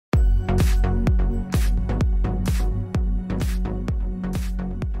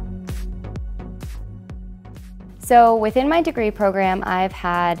So within my degree program, I've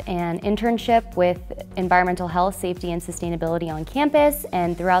had an internship with environmental health, safety, and sustainability on campus,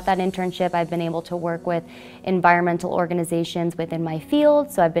 and throughout that internship I've been able to work with environmental organizations within my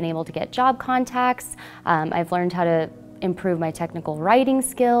field, so I've been able to get job contacts. I've learned how to improve my technical writing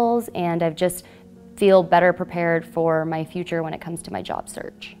skills, and I've just feel better prepared for my future when it comes to my job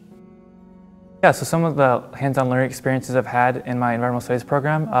search. Yeah, so some of the hands-on learning experiences I've had in my environmental studies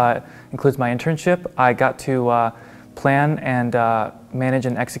program includes my internship. I got to plan and manage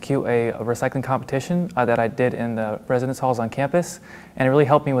and execute a recycling competition that I did in the residence halls on campus, and it really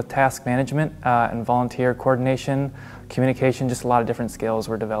helped me with task management and volunteer coordination, communication. Just a lot of different skills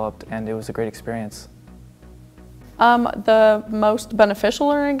were developed, and it was a great experience. The most beneficial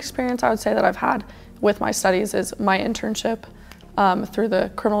learning experience I would say that I've had with my studies is my internship through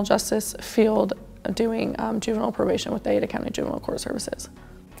the criminal justice field doing juvenile probation with the Ada County Juvenile Court Services.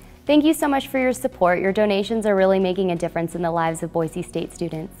 Thank you so much for your support. Your donations are really making a difference in the lives of Boise State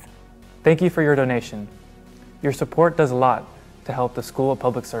students. Thank you for your donation. Your support does a lot to help the School of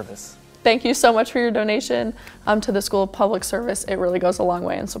Public Service. Thank you so much for your donation to the School of Public Service. It really goes a long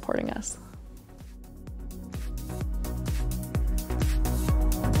way in supporting us.